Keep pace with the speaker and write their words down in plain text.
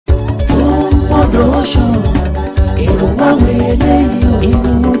mọ́dọ̀ oṣù èrò wá wẹlé yìí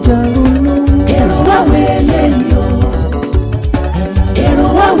èrò ọjà ronú èrò wá wẹlé yìí èrò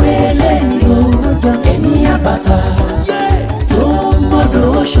wá wẹlé yìí ọjà Emi Abata tó mọ́dọ̀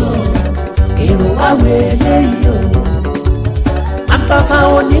oṣù èrò wá wẹlé yìí Abata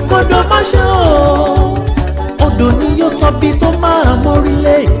oníkódó má ṣe o odò ni yóò sọ bí tó máa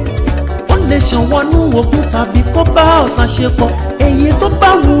mórílẹ̀ ó lè ṣàn wọnú òkun tàbí kó bá ọ̀sán ṣe pọ̀ èyí tó bá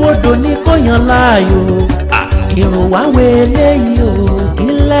wu odò ní kó yàn láàyò èrò wá wẹlé yìí o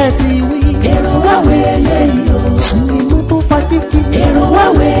ilẹ̀ ti wí èrò wá wẹlé yìí o sinimá tó fa kíkì èrò wá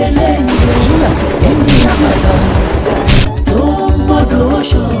wẹlé yìí o Emi Abata tó mọ́dọ̀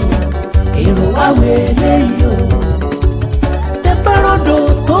oṣù èrò wá wẹlé yìí o tẹ́pẹ́rọ́dọ̀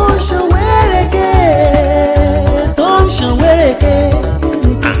tó ń ṣe wẹ́rẹ́gẹ́ tó ń ṣe wẹ́rẹ́gẹ́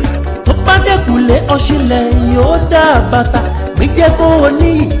tó bá dẹ́kulé ọ̀ṣìlẹ̀ yóò dá bàtà gbígbẹ́ kó o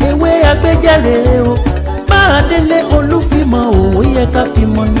ní ewé agbẹ́jẹ̀rẹ̀ o máa délé olúfimọ̀ òun yẹ ká fi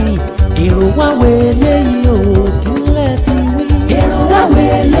mọ̀ ní èrò wá wẹlé yìí o kílẹ̀ ti wí. èrò wá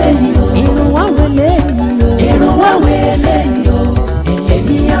wẹlé yìí o èrò wá wẹlé yìí o èrò wá wẹlé yìí o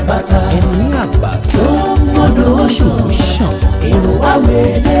Emi Abata tó mọ́dọ̀ oṣù ṣàn èrò wá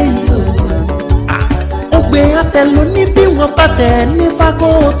wẹlé yìí o. ògbé àtẹ̀ló ní bí wọ́n bá tẹ̀ ní fákó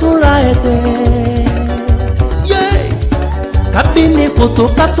tó ra ẹ̀tẹ̀ kábínì kòtò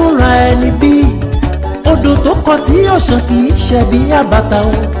ká tó ra ẹni bí odò tó kọ tí ọ̀sán kì í ṣe bí Abata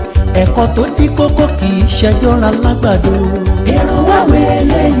o ẹ̀kọ́ tó dí kókó kì í ṣẹjọ́ra lágbàdo. èrò wá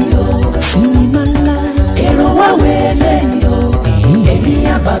wẹlé yìí o sinimá ńlá èrò wá wẹlé yìí o Emi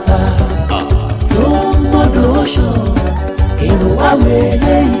Abata tó mọ́dọ̀ oṣù èrò wá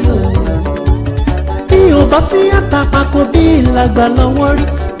wẹlé yìí o. bí o bá sí àtàpàkò bí ìlàgbà lọ́wọ́ rí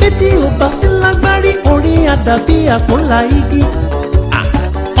tí o bá sí lágbárí orí àdàbí àpòlá igi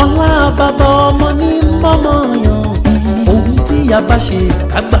ọlá bàbá ọmọ ní mọ́mọ́ yàn ohun tí a bá ṣe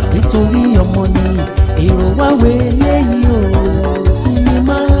àgbà nítorí ọmọ ni èrò wá wẹlé yìí o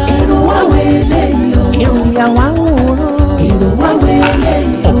sinimá èrò wá wẹlé yìí o èrò ìyàwó àwòrán èrò wá wẹlé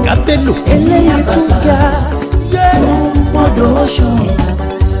yìí o ọ̀gá Bello eléyìí tún ga tó mọ́dọ̀ oṣù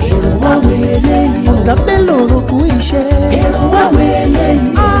èrò wá wẹlé yìí o ọ̀gá Bello roku iṣẹ́ èrò wá wẹlé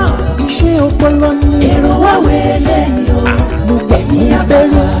yìí o iṣẹ́ ọpọlọ ni èrò wá wẹlé yìí o mo gbà Emi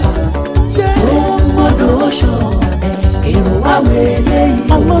Abata tó mọ́dọ̀ oṣù èrò wá wẹlé yìí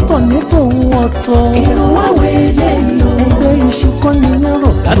o ọlọ́tọ̀ ní tòun ọ̀tọ̀ èrò wá wẹlé yìí o ẹgbẹ́ iṣu kọ́ ni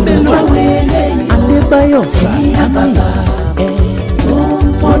yọ̀rọ̀ èrò wá wẹlé yìí o Adébáyọ̀ Emi Abata tó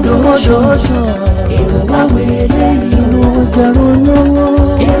mọ́dọ̀ oṣù èrò wá wẹlé yìí o ọjà olówó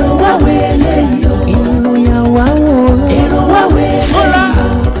èrò wá wẹlé yìí o ìròyìn àwa wòrán èrò wá wẹlé yìí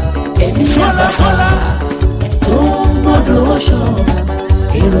o Emi Abata tó mọ́dọ̀ oṣù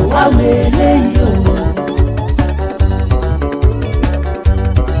èrò wá wẹlé yìí o.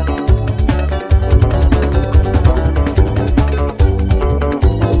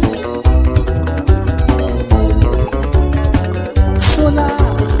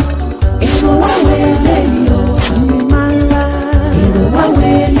 èrò wá wẹlé yìí o sinimá ńlá èrò wá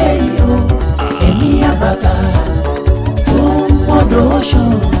wẹlé yìí o Emi Abata tó mọ́dọ̀ oṣù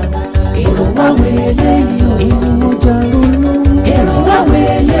èrò wá wẹlé yìí o èrò ọjà ronú èrò wá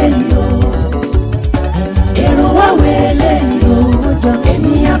wẹlé yìí o èrò wá wẹlé yìí o ọjà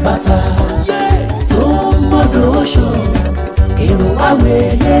Emi Abata tó mọ́dọ̀ oṣù èrò wá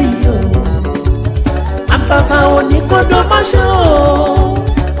wẹlé yìí o. Abata oníkódó má ṣe o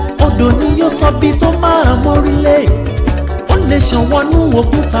odò ni yóò sọ bí tó máa mórílẹ̀ ó lè ṣàn wọnú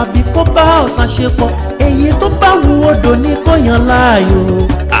òkun tàbí kó bá ọ̀sán ṣe pọ̀ èyí tó bá wu odò ní kó yàn láàyò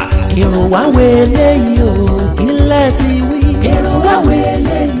èrò wá wẹlé yìí o ilẹ̀ ti wí èrò wá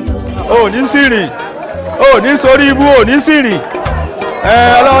wẹlé yìí o. ò ní sírìn ò ní sórí ibú ò ní sírìn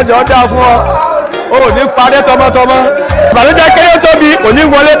ọlọ́jọ́ dáa fún ọ ò ní parẹ́ tọmọtọmọ ìbànújẹ́ kéré tóbi kò ní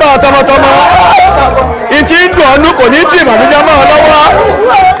wọlé bá ọ tọmọtọmọ ìtì ń dùn ọ́nú kò ní dì ìbànújẹ́ mọ́ ọ lọ́wọ́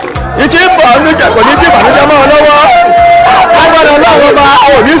ìtì ń bọ̀ ọ́nú jẹ kò ní dì ìbànújẹ́ mọ́ ọ lọ́wọ́ agbára ọlọ́run ọba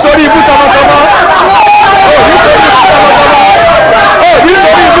ò ní sórí ibú tọmọtọmọ ò ní sórí ibú tọmọtọmọ ò ní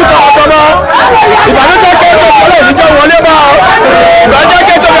sórí ibú tọmọtọmọ ìbànújẹ́ kéré tóbi ọlọ́run ní jẹ́ wọlé bá ọ ìbànújẹ́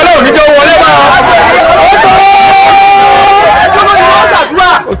kéré tóbi ọlọ́run ní jẹ́ wọlé bá ọ.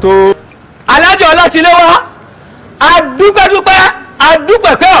 Alhaji Olatilewa adúpẹ́dúpẹ́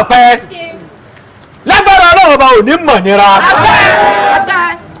adúpẹ́pẹ́ ọ̀pẹ lágbára ọlọ́run ọba ò ní mọ̀ nira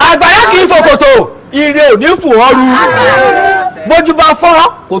àgbàyà kì í fòkòtò ire ò ní fò ọ́rù bójú bá fọ́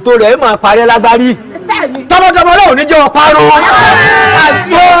kòtò rẹ̀ máa parẹ́ lágbárí tọmọtọmọ lọ́wọ́ ní jẹ́ wọn parọ́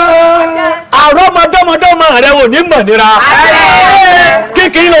àrọ́mọdọ́mọdọ́mọ rẹ̀ ò ní mọ̀ nira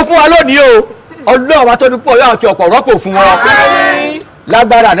kíkiri ló fún wa lónìí o Ọlọ́run wa tó ní pọ̀ yóò fi ọ̀pọ̀ rọ́pò fún wọn.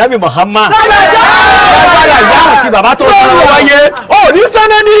 Lágbára ànábì Muhammad. Lágbára ìyá àti bàbá tó sọ wáyé. Ó ní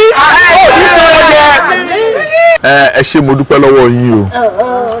sọ́nà ní. Ó ní tọrọ jẹ. Ẹ ṣé mo dúpẹ́ lọ́wọ́ yín o.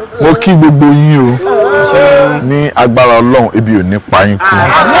 Mo kí gbogbo yín o. Ní agbára Ọlọ́run ebi ò ní pa yín kú.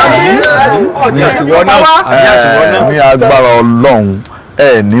 Ní agbára Ọlọ́run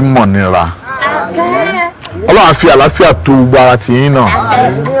ẹ ní mọ̀ nira. Ọlọ́run á fi àlàáfíà tó gbogbo ara tì yín náà.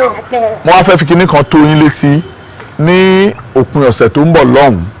 Mo wá fẹ́ fi kinní kan tó yín létí. Ní òpin ọ̀sẹ̀ tó ń bọ̀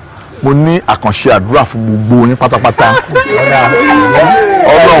lọ́hùn mo ní àkànṣe àdúrà fún gbogbo yín pátápátá.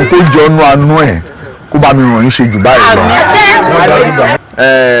 Ọlọ́run kó jọ ọ́nú àánú ẹ̀ kó bá mi ràn yín ṣe jù báyìí lọ.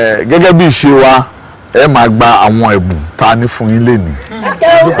 Gẹ́gẹ́ bí ìṣe wa ẹ máa gba àwọn ẹ̀bùn tá a ní fún yín lénìí.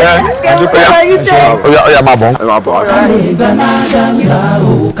 Ó yá máa bọ̀. Kálẹ̀ gbalada ńlá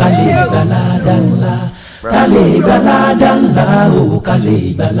o, kálẹ̀ gbalada ńlá. Kálẹ̀ gbalada ńlá o,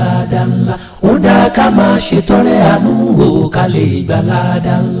 kálẹ̀ gbalada ńlá. Ó dáa ká máa ṣètọrẹ àánú o, kálẹ̀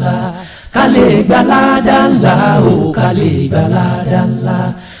gbalada ńlá. Kálẹ̀ gbalada ńlá o, kálẹ̀ gbalada ńlá.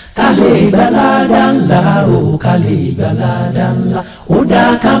 Kálẹ̀ gbalada ńlá o, kálẹ̀ gbalada ńlá. Ó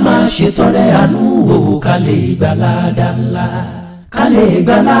dáa ká máa ṣètọrẹ àánú o, kálẹ̀ gbalada ńlá. Kálẹ̀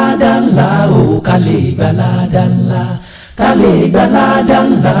gbalada ńlá o, kálẹ̀ gbalada ńlá. Kálẹ̀ gbalada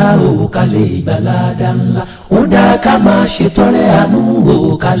ńlá o, kálẹ̀ gbalada ńlá. Ó dáa ká máa ṣètọrẹ àánú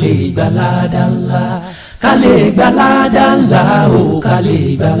o, kálẹ̀ gbalada ńlá. Kálẹ̀ gbalada ńlá o,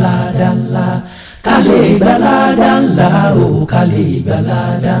 kálẹ̀ gbalada ńlá. Kálẹ̀ gbalada ńlá o, kálẹ̀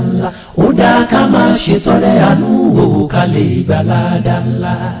gbalada ńlá. Ó dáa ká máa ṣètọrẹ àánú o, kálẹ̀ gbalada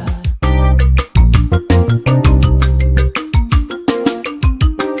ńlá.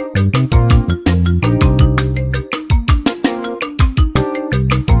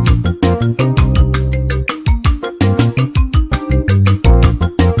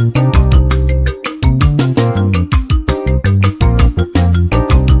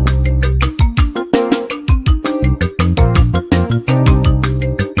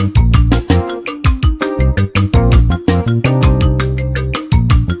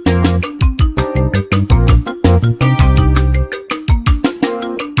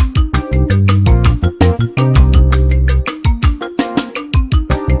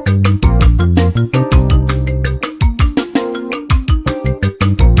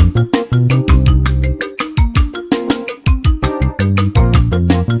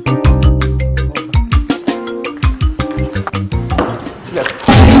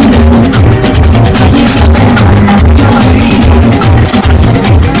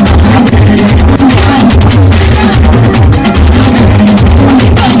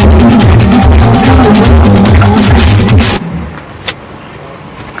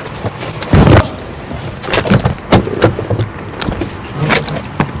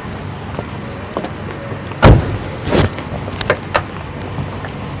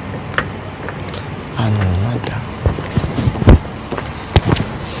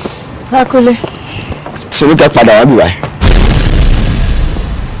 Tákúlé. Tinuke padà wá bí báyìí.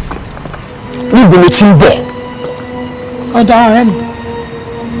 Níbo ló ti ń bọ̀? Ọ̀dọ̀ ọ̀rẹ́ mi.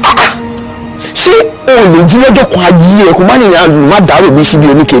 Ṣé o lè jí lọ́jọ́ kan ayé ẹ̀ kó má nìyẹn àlù má dàrú bí síbi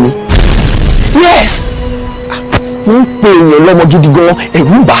oníkeni? Yes! Mo ń pe èèyàn lọ́mọ gidi gan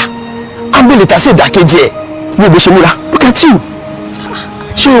ẹ̀rù ń bà á. Ámbélé sì ìdákejì ẹ̀ ní òbí ṣe múra. Look at you!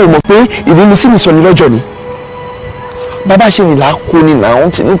 Ṣé o mọ̀ pé ìrírí sí mi sọ ní lọ́jọ́ ni? Bàbá ṣe rìn láàkó ni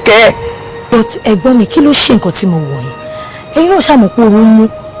làwọn Tinúkẹ́. But ẹ̀gbọ́n mi kí ló ṣe nǹkan tí mo wọ̀ yìí? Ẹ̀yin náà ṣàmọ̀ pé ooru ń mú.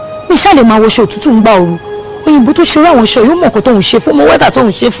 Mi ṣáà lè máa wọṣọ òtútù ń gbá ooru. Òyìnbó tó ṣeré àwọn aṣọ yóò mọ̀ nǹkan tó ń ṣe fún mo wẹ́tà tó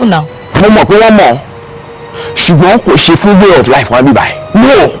ń ṣe fún náà. Mo mọ̀ pé wọ́n mọ̀ ṣùgbọ́n kò ṣe fún way of life wọn bíbá ẹ̀.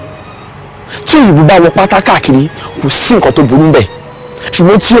 No! Tí òyìnbó bá wọ pátá káàkiri kò sí nǹkan tó burú bẹ́ẹ̀.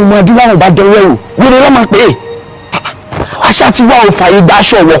 Ṣùgbọ́n tí ọmọ adúláwọ̀ bá dánwó ẹ̀rù wíwọ́n ló máa pè é. Àṣà ti wá òfà yìí gba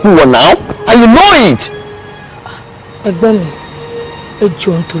aṣọ ọ̀wọ́kùwọ̀ náà and you know it. Ẹ̀gbọ́n mi ẹ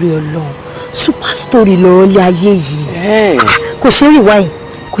jọ̀ọ́ nítorí Ọlọ́run super story lọ́rọ̀ lé ayé yìí kò ṣe rewind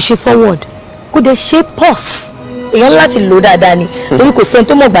kò ṣe forward kò dẹ̀ ṣe pause èèyàn láti lò dáadáa ni torí kò sẹ́ni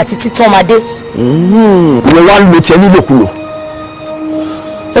tó mọ̀ gbà títí tán máa dé. ìwọ wá lo tiẹ̀ nílòkulò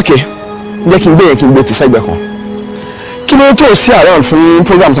ok jẹ́ kí n gbé yẹn kí n gbé ti sẹ́gbẹ̀ẹ́ kan kí ló tó sí around fún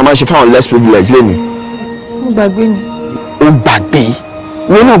program tó máa ń ṣe fáwọn less privilege lẹ́nu. mo gbàgbé ni. ó gbàgbé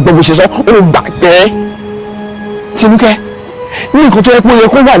ìwọ náà gbọ́ bó ṣe sọ ó gbàgbé Tinúkẹ́ ní nǹkan tó yẹ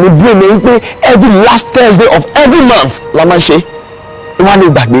kó wà ní brain mi pé every last Thursday of every month la máa ń ṣe wà ní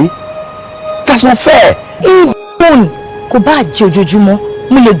gbàgbé that's not fair. ìbọn kò bá jẹ ojoojúmọ́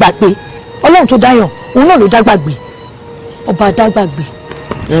mo lè gbàgbé Ọlọ́run tó dáyọ̀ òun náà ló dá gbàgbé ọba dá gbàgbé.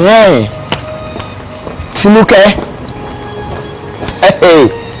 Tinúkẹ́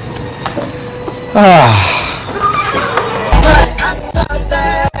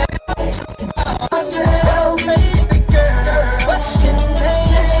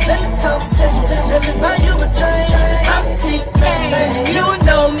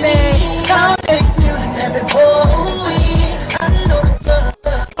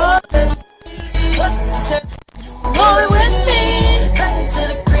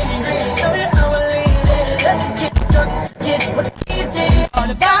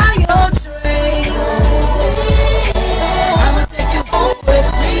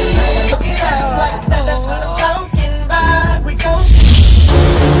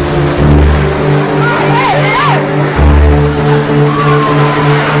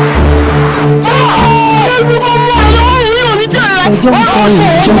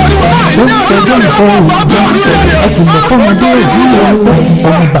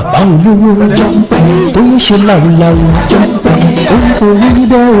ṣe láwùláwù ó ń forí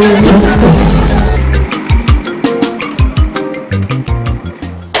bẹ́ẹ̀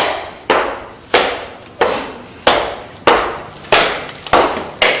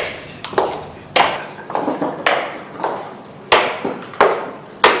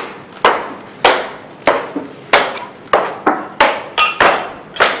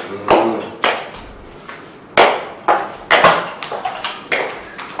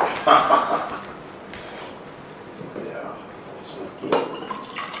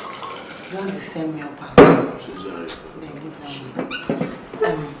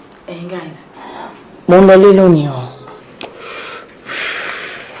mo ń lọlé lónìí o.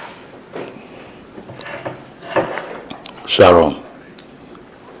 Sharon,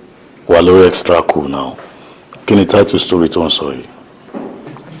 wà lórí extra cool now. Kí ni title story tó ń sọ yìí?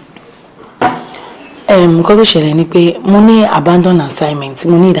 Nǹkan tó ṣẹlẹ̀ ni pé mo ní abandon assignment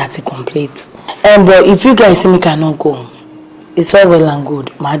mo need to complete. But if you guys see me cannot go, it's all well and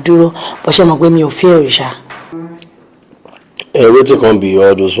good. Màá dúró, but ṣé mo pé mi ò fẹ́ òrìṣà. Wetin kan be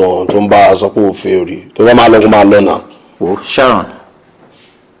all those one tó ń bá aṣọ pé ò fẹ́ rí tó bá máa lọ kó máa lọ náà. Wo Sharon,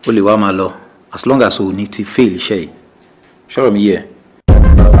 o lè wá máa lọ as long as o ní ti fail iṣẹ́ yìí. Ṣọ́rọ̀ mi yẹ.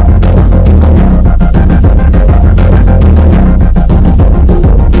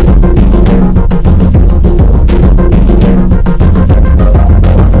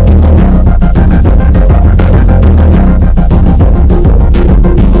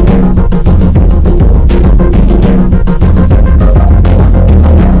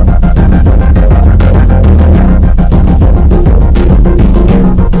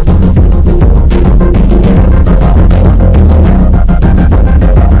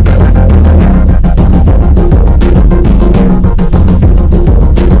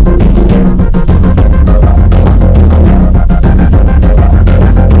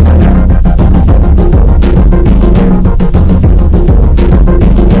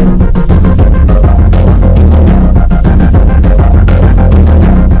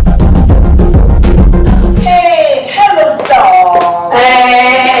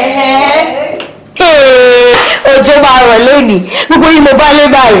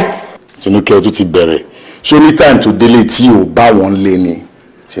 Tinuke o tún ti bẹ̀rẹ̀ ṣé ní time tó délé tí ò bá wọn lé ni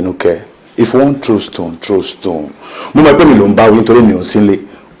Tinuke if one throw stone mo mọ̀ pé mi ló ń bá wí nítorí mi ò sí lé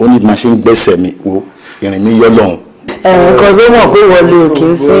ó ní máa ṣe ń gbẹ́sẹ̀ mi wo ìrìn mi yọ lọ́hùn. Nǹkan tó mọ̀ pé wọ́n lè kí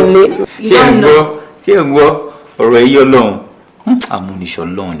n sí lé. ṣé ń gbọ́ ọ̀rọ̀ ẹ yọ lọ́hùn amúnisọ̀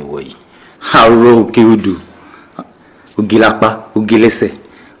lọ́hùn ni wọ̀nyí. àrò òkè odò ogi lápá ogi lẹ́sẹ̀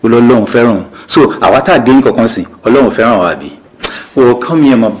olólùwọ̀n fẹ́ràn so àwa tá a dé ní kankan sìn ọlọ́run fẹ́ràn wa bí. Oh, come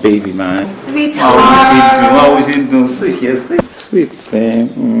here, my baby, man. Sweetheart. How was it doing? Sweet,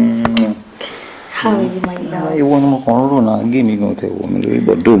 man. How are you, my love? You want more corn now? Give me go to woman,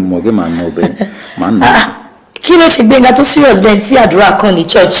 but don't more. Get my no, baby. Man. Kí ló ṣe Gbénga tó serious bẹ́ẹ̀ tí àdúrà kan ní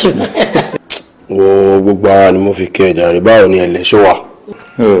church. Wo gbogbo ara ni mo fi kẹ́ jàre báwo ni ẹlẹ́ ṣó wà.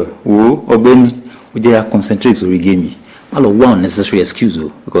 Wo ọ̀gbẹ́ni ó jẹ́ concentrate sórí game yìí. Má lọ wá unnecessary excuse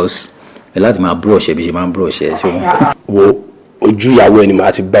o because ẹ láti máa brush ẹ bí ṣe máa brush ẹ ṣé wọn. Wo ojú ìyàwó ẹni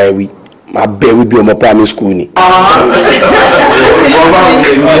màá ti bá ẹ wí màá bẹ wí bí ọmọ primary school ni.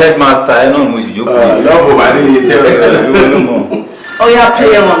 Headmaster ẹ náà mo sì jókòó. lọ́wọ́ bá ní iye jẹ́ rẹ̀. Oya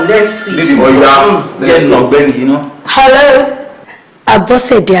play on, let's see. This for you are getting ọ̀gbẹ́ni you know. Hello.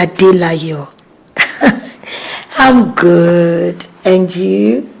 Abosede Adelayo. I'm good. And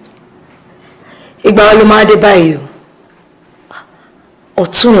you? Ìgbà wo ló máa dé báyìí o?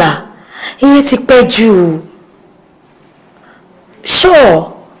 Ọ̀túnla. Ìyẹn ti pẹ́ jù. Sure.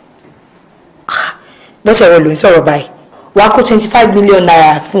 Bọ́sẹ̀ wo ló ń sọ̀rọ̀ báyìí? Wàá kó 25 million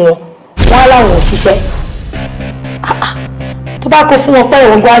naira fún wọn. Wọ́n á láwọn ò ṣiṣẹ́. Tó bá kó fún wọn pẹ́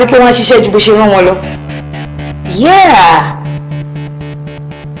ìwọ̀n gbọ́ á rí pé wọ́n á ṣiṣẹ́ ju bó ṣe rán wọn lọ. Yeah.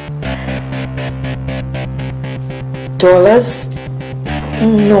 Dollars?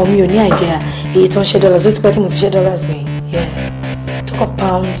 No, mi ò ní idea. Èyí tó ń ṣe dollars, ó ti pẹ́ tí mo ti ṣe dollars bẹ́ẹ̀. Yeah. Talk of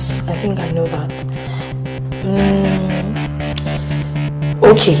pounds, I think I know that.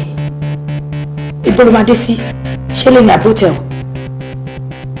 Okay. Ibo ló máa dé sí? Ṣé lè ní àbí hotel?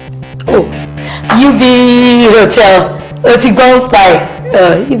 Oh, UB hotel. Ó ti gbọ́n pa ẹ̀.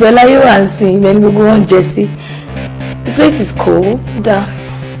 Ibẹ̀ láyé wà ń sìn, ibẹ̀ ni gbogbo wọn jẹ sí. The place is cool. Da.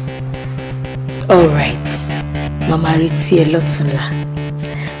 All right. Mama retí ẹ lọ́tùnla.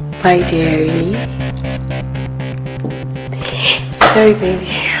 Bye, dearie. Sorry, baby.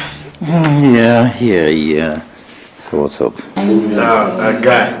 Yeah. So what's up?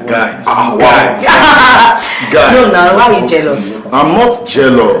 Guy. No, now why are you jealous? I'm not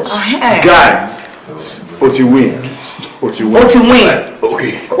jealous. Guy, o ti win. Okay.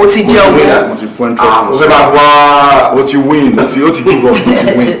 O ti jẹ́ òwe. Mo ti fún interest. O ti win. O ti give up. O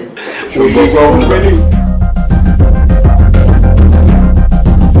ti win. Ṣùgbọ́n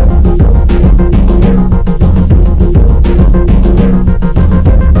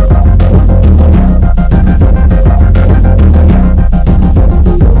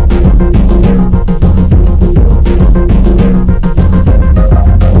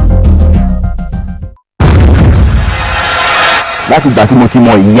láti ìgbà tí mo ti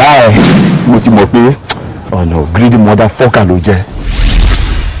mọ ìyá ẹ̀ mo ti mọ̀ pé ọ̀nà greedy motherfucker ló jẹ́.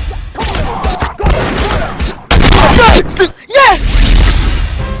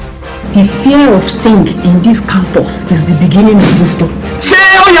 The fear of staying in this campus is the beginning of wisdom. ṣé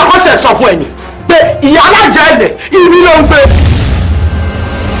ó yẹ kó ṣe sọ fún ẹni pé ìyá alájà ẹ̀dẹ̀ ibi ló ń gbé.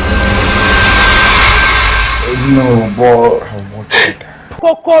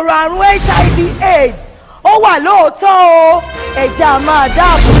 kòkòrò àrùn HIV/AIDS ó wà lóòótọ́ o ẹ̀jẹ̀ a máa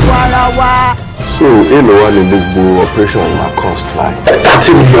dáàbò bo ara wa. so èlò wa ni gbogbo operation wa cost like.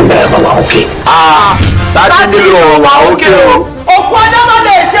 30 million naira wà òkè. 30 million wà òkè o. òkú ọjọ́ máa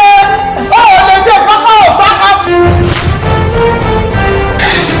lè ṣe ó lè ṣe kọ́kọ́ òfáká.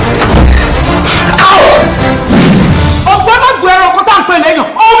 ọ̀gbọ́n náà gbé ẹranko tá à ń pè lẹ́yìn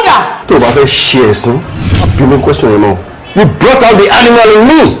ó ń dà. tó o bá fẹ́ ṣe ẹ̀sìn àbí ní question yẹn náà you brought out the animal in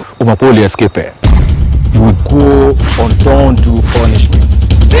me. o mọ̀ pé o lè escape ẹ̀. you will go on turn to punishment.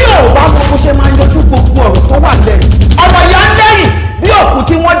 bí ò bá mọ bó ṣe máa ń yọjú gbogbo ọ̀rọ̀ tó wà lẹ́yìn ọ̀rọ̀ yà ń lẹ́yìn bí òkú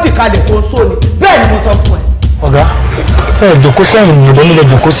tí wọ́n dì kalẹ̀ tó ń sóni bẹ́ẹ̀ ni mo sọ fún ẹ. ọ̀gá ẹ jòkó sẹ́yìn ìyẹ̀bọ nílẹ̀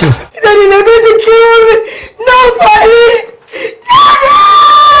jòkó sí. ìdẹ́ni lè bí ti kí ó rí náà parí.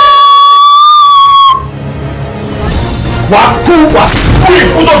 wà á kú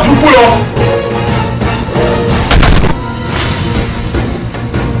ikú tó ju kú lọ.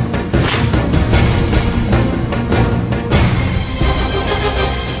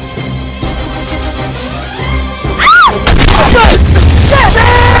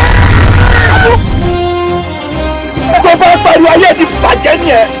 tó bá pariwo ayé ti bàjẹ́ ni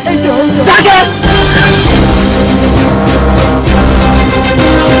ẹ̀. dákẹ́.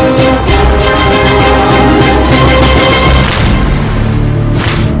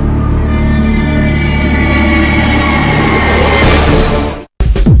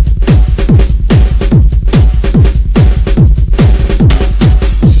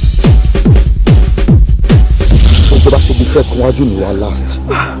 tó bá ṣe bí first kan wájú mi wá last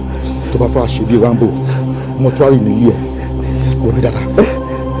tó bá fà ṣe bí rambo mọ́túárì nílé ẹ̀ wọ́n mi dáadáa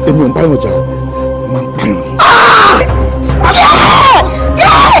èmi ò ń báyọ̀ jà máa ń pààyàn ni.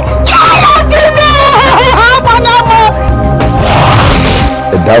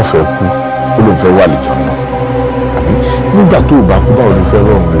 ẹ̀dá ọ̀fẹ́ kú ó ló fẹ́ wà lìjọ náà àbí nígbà tó o bá kú báwo ló fẹ́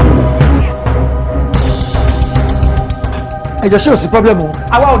rọrùn rere o. ẹjọ ṣé ò sí pọ́blẹ́mù.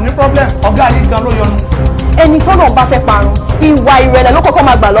 àwa ò ní pọ́blẹ́mù ọ̀gá yìí gan ló yọnu. ẹni tó náà bá fẹ́ parun ìwà ìrẹ̀lẹ̀ ló kọ́kọ́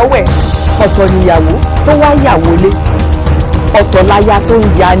máa gbà lọ́wọ́ ẹ̀. ọ̀tọ̀ níyàwó tó wá yàwó lé ọ̀tọ̀ láya tó ń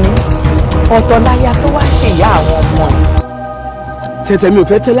yani ọ̀tọ̀ láya tó wá ṣèyá àwọn ọmọ ẹ̀. tẹ̀tẹ̀ mi ò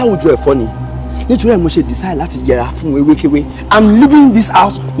fẹ́ tẹ́ láwùjọ ẹ̀fọ́ ni nítorí ẹ̀ mo ṣe decide láti yẹra fún ewékewé I'm leaving this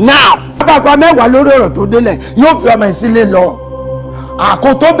house now. bàbá mẹ́wàá lórí ọ̀rọ̀ tó délẹ̀ yóò fi ọmọ ìsílẹ̀ lọ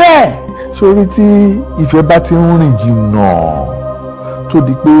àkótó bẹ́ẹ̀. sórí tí ìfẹ́ bá ti ń rìn jìnnà tó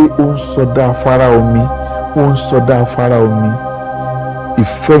di pé ó ń sọdá afárá omi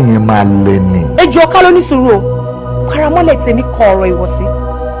ìfẹ́ yẹn máa lẹ ni. ejò ọ̀ká ló ní sùúrù o paramọ́lẹ̀ tèmi kọ ọ̀rọ̀ ìwọ̀sí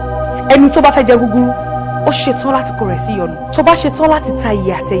ẹnu tó bá fẹ́ jẹ gúgúrú ó ṣetán láti kó rẹ̀ sí yọnu tó bá ṣetán láti ta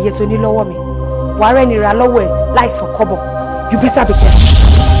iye àti ẹyẹ tó ní lọ́wọ́ mi wàá rẹ́ni ra lọ́wọ́ ẹ̀ láìsàn kọ́bọ̀ you better be careful.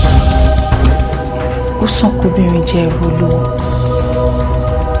 ó sàn kóbìnrin jẹ́ ẹrú olówó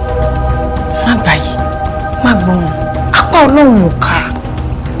má gbàyè má gbóhùn apá ọlọ́run ò ká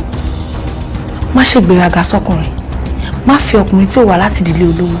má ṣègbéraga sọ́kùnrin má fi ọkùnrin tí ò wá láti ìdílé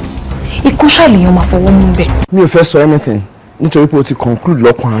olówó ikú ṣàlèyàn máa fọwọ́ mú bẹ́ẹ̀. Mi ò fẹ́ sọ anything nítorí pé o ti conclude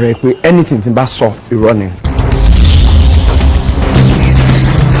lọ́kàn rẹ pé anything tí n bá sọ irọ́ ni.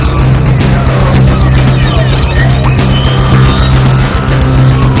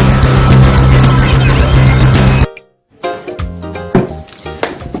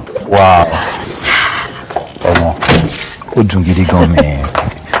 Wow. Ọmọ, ó dùn gidi gan mi.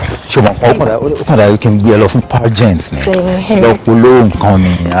 Ṣùgbọ́n ó kàn dàbí kí n gbé ẹ lọ fún pageant ni. Lọ polówó nǹkan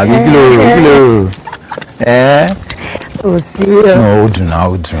mi. Àbí kí ló rò? Oh, serious. No, ó dùn náà,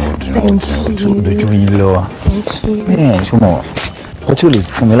 ó dùn. Dojú yín lọ. Ṣùgbọ́n kò tí ò lè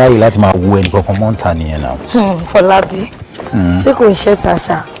fún mi láyè láti máa wo ẹnì kankan mọ́ǹtà nìyẹn náà. Fọlábí, ṣé kò ń ṣe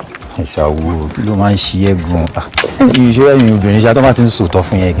ṣàṣà? Ẹ̀ṣà wo kí ló máa ń ṣe é gan? Ìṣòro ẹ̀yìn obìnrin ṣá tó bá ti ń sòótọ́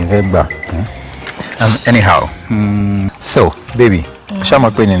fún yẹn kì í fẹ́ gbà. Anyhow, so baby, ṣá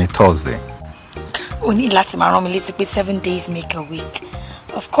máa pè ní Thursday. O ní láti máa rán mi létí pé 7 days make a week.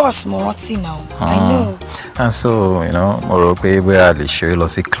 Of course, mo rántí now. I know. And so, mo rò pé bóyá a lè ṣeré lọ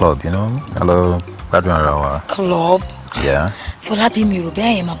sí club, ká lọ gbádùn ara wa. Club? Yeah. Fọlábí, mi rò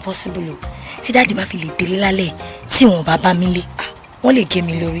bẹ́ẹ̀ yẹn máa possible o. Tí dáàdì bá fi lè délé lálẹ́ tí wọ́n bá bá mi lé, wọ́n lè gé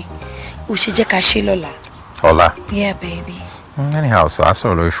mi lórí. Ó ṣe jẹ́ ká ṣe lọ́la. Ọ̀la? Yeah, baby. Anyhow, so I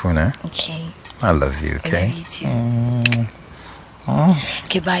saw lórí fún ẹ. Okay. I love you, okay? I love you too.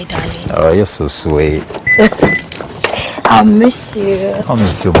 Goodbye, darling. Oh, you're so sweet. I miss you. I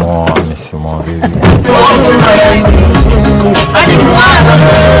miss you more, baby.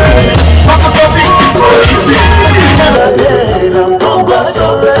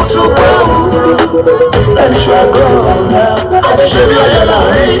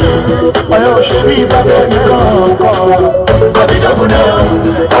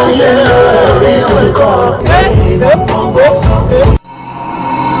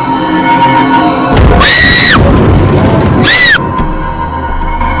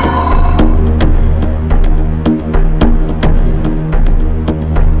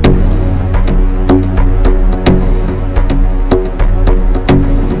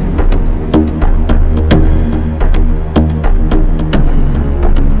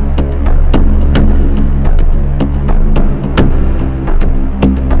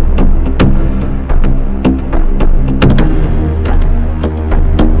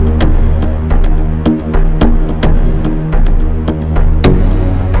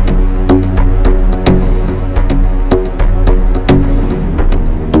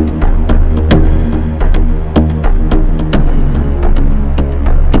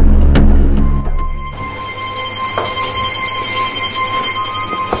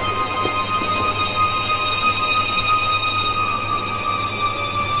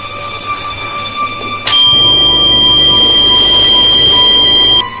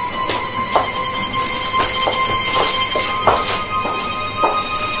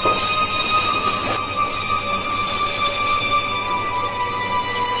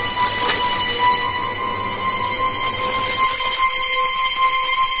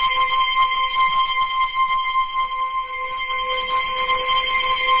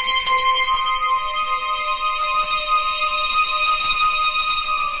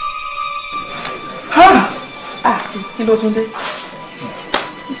 Kí ló tún dé?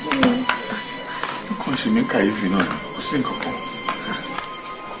 Nǹkan ṣe mí kàyéfì náà kò sí nǹkan kan.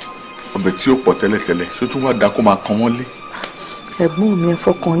 Ọbẹ̀ tí ó pọ̀ tẹ́lẹ̀tẹ́lẹ̀ ṣó tún wá dá kó máa kan wọ́n lé. Ẹ̀gbọ́n mi ẹ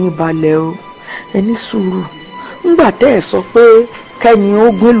fọkàn yín balẹ̀ o, ẹ ní sùúrù. Ńgbà tẹ́ ẹ sọ pé kẹ́ni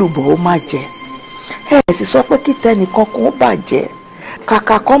ó gbé lùbọ̀ ó má jẹ. Ẹ sì sọ pé kí tẹnìkan kan ó bàjẹ́.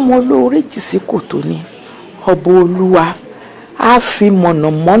 Kàkà kọ́ mọ olóore jì sí kòtò ni. Ọba Olúwa á fi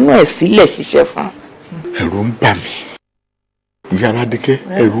mọ̀nàmọ́ná ẹ̀ sílẹ̀ ṣiṣẹ́ fún. Ẹ̀rù ń bà mí. Ìyá Aládékẹ́,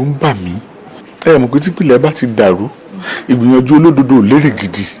 ẹ̀rù ń bà mí. Ẹ mọ̀ pé tí ìpìlẹ̀ bá ti dàrú, ìgbìyànjú olódodo ò lérè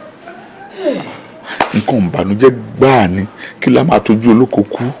gidi. Nǹkan ìbànújẹ́ gbáà ni kí la máa tójú olóko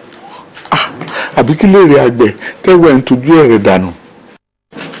kú. Àbí kí lèrè àgbẹ̀ tẹ́wọ́ ẹ̀ ń tójú ẹ̀rẹ̀ dànù.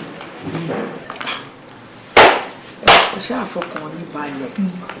 Ẹ ṣáà fọkàn yín balẹ̀.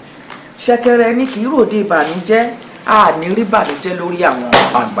 Ṣẹ̀kẹ̀rẹ̀ ní kì í ròde ìbànújẹ́, a ní rí ìbànújẹ́ lórí àwọn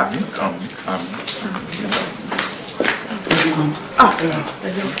àgbà.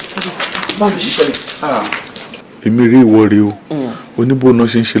 Èmi rí ìwọ rí o, oníbòóná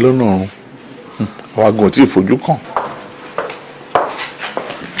ṣe ń ṣe lọ́nà ọ̀run, àwọn àgàn tí ìfojú kàn.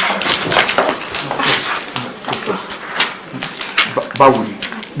 Báwo ni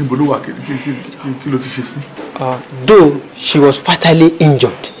níbo ló wà kí ló ti ṣe sí? Though she was fatally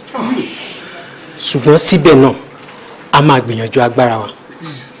injured, ṣùgbọ́n síbẹ̀ náà a máa gbìyànjú agbára wa.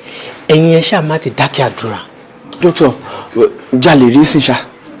 Ẹ̀yin ẹ ṣáà má ti dákẹ́ àdúrà. Doctor, jalè rí sí ṣá.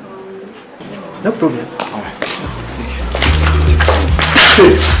 No problem.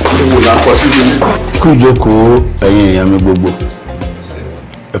 owó là kọ sí mi. Kú ìjókòó ẹ̀yin èèyàn mi gbogbo.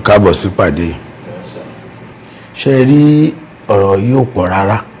 Ẹ káàbọ̀ sí pàdé. Ṣé rí ọ̀rọ̀ yìí ò pọ̀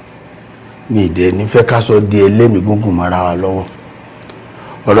rárá. Mi ìdẹ̀ nífẹ̀ẹ́ ká sọ di ẹlẹ́mìí gúngùn mọ́ra wa lọ́wọ́.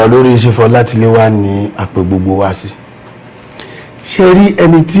 Ọ̀rọ̀ lórí Chief Olatilewa ni àpè gbogbo wa sí. Ṣé rí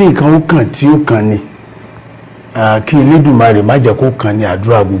ẹni tí nǹkan ó kàn tí ó kàn ni kí Elédùmarè má jẹ́ kó kàn ní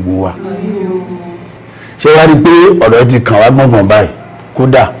àdúrà gbogbo wa. Ṣé wá rí pé ọ̀rọ̀ ti kàn wá gbọ̀ngbọ̀n báyìí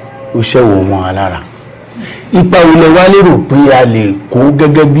kódà ó ṣẹ̀wọ̀ wọn alára. Ipa ilẹ̀ wa lérò pé a lè kó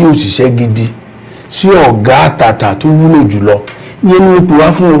gẹ́gẹ́ bí òṣìṣẹ́ gidi sí ọ̀gá àtàtà tó wúlò jùlọ ìyẹn ní ipò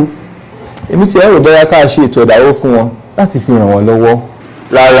wá fún o. Èmi ti ẹ̀rọ bẹ́yà ká ṣe ètò ìdáwó fún wọn láti fi ràn wọ́n lọ́wọ́.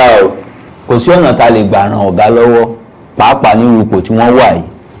 Rárá o, kò sí ọ̀nà tá a lè gbà ran ọ̀gá lọ́wọ́ pàápàá nínú ipò tí wọ́n wà yìí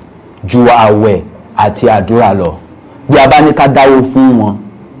ju àwẹ̀ àti àdúrà lọ. Bí a bá ní ká dáwó fún wọn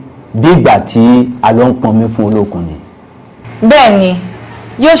bí ìgbà tí a lọ ń pọnmi fún olókun ni. Bẹ́ẹ̀ ni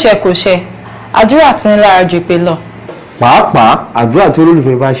yóò ṣe kò ṣe àdúrà tí ń lára ju ìpè lọ. Pàápàá àdúrà tí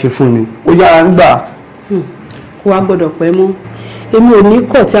olólùfẹ́ bá ṣe fún ni ó yára ń gbà. Kò wá gbọ́dọ̀ pẹ́ mọ́ èmi ò ní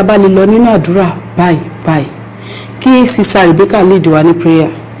kọ̀ tí a bá lè lọ nínú àdúrà báyìí kí sista Rebecca lead wa ní prayer.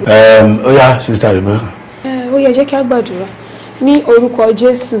 Ó yá sista Rebecca. Ó yẹ jẹ́ kí a gbàdúrà ní orúkọ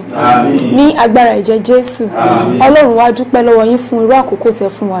Jésù ní agbára ìjẹ Jésù. Ọlọ́run wa dúpẹ́ lọ́wọ́ yín fún irú àkókò tẹ́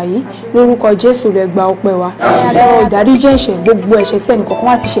fún wa yìí lórúkọ Jésù rẹ̀ gba ọpẹ́ wa. Ẹ dáríjì ẹ̀ṣẹ̀ gbogbo ẹ̀ṣẹ̀ tí ẹnì kọ̀ọ̀kan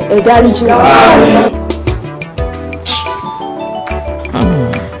wá ti ṣẹ̀ ẹ dáríjì wa.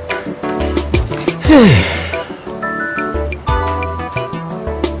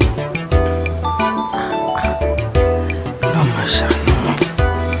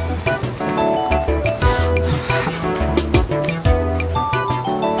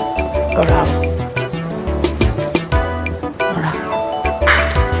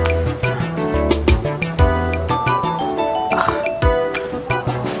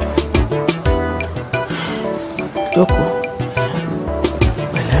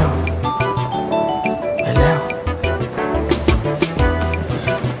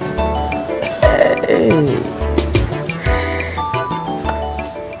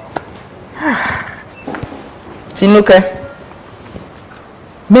 Tinuke,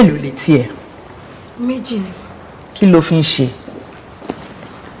 mélòó létí ẹ? Méjì ni. Kí ló fi ń ṣe?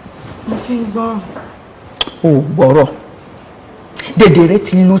 Mo fi ń gbọ́ràn. O ò gbọ́rọ̀. Dèdèrè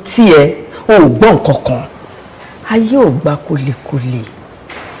ti lu tí ẹ, o ò gbọ́ nǹkan kan. Ayé ò gba kólekóle.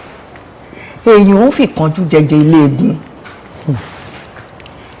 Èèyàn ń fi kánjú jẹjẹ ilé egun.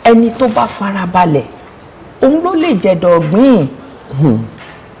 Ẹni tó bá farabalẹ̀, òun ló lè jẹ̀dọ̀ ọ̀gbìn.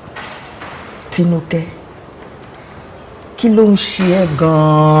 Tinuke, kí ló ń ṣe ẹ́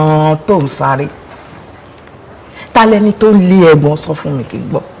gan-an tó ń sáré? Ta lẹni tó ń lé ẹ̀gbọ́n sọ fún mi kí n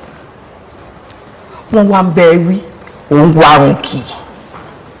gbọ́. Wọ́n wá ń bẹ ẹ wí òun wá rùn kì í.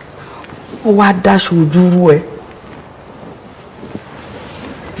 Ó wá dáṣọ ojú rú ẹ.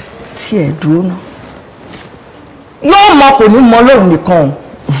 Tí ẹ dúró náà. Yóò mọ kò ní mọ lóun nìkan.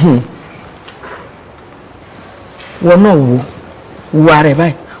 Wọ́n náà wo ara ẹ̀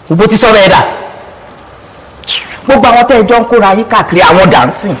báyìí. Òbó ti sọ̀rọ̀ ẹ̀ dà. Gbogbo àwọn tẹ́ ẹjọ́ ń kóra yín káàkiri àwọn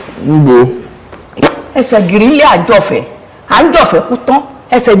dànsìn. Ngbò. Ẹsẹ̀ gìrì ilé àjọfẹ́ kú tán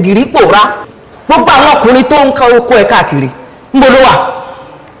ẹsẹ̀ gìrì pòórá. Gbogbo àwọn ọkùnrin tó ń ká oko ẹ̀ káàkiri ńbo ló wà.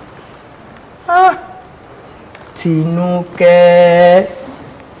 Tinuke,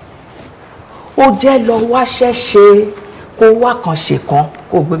 ó jẹ́ lọ wáṣẹ́ ṣe kó wá kan ṣe kan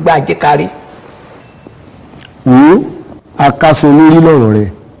kó gbégbá ajé kárí. Wo akaso lórí lọ́rọ̀ rẹ̀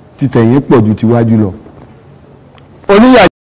títẹ̀yìn pọ̀ ju tiwájú lọ. Oníyà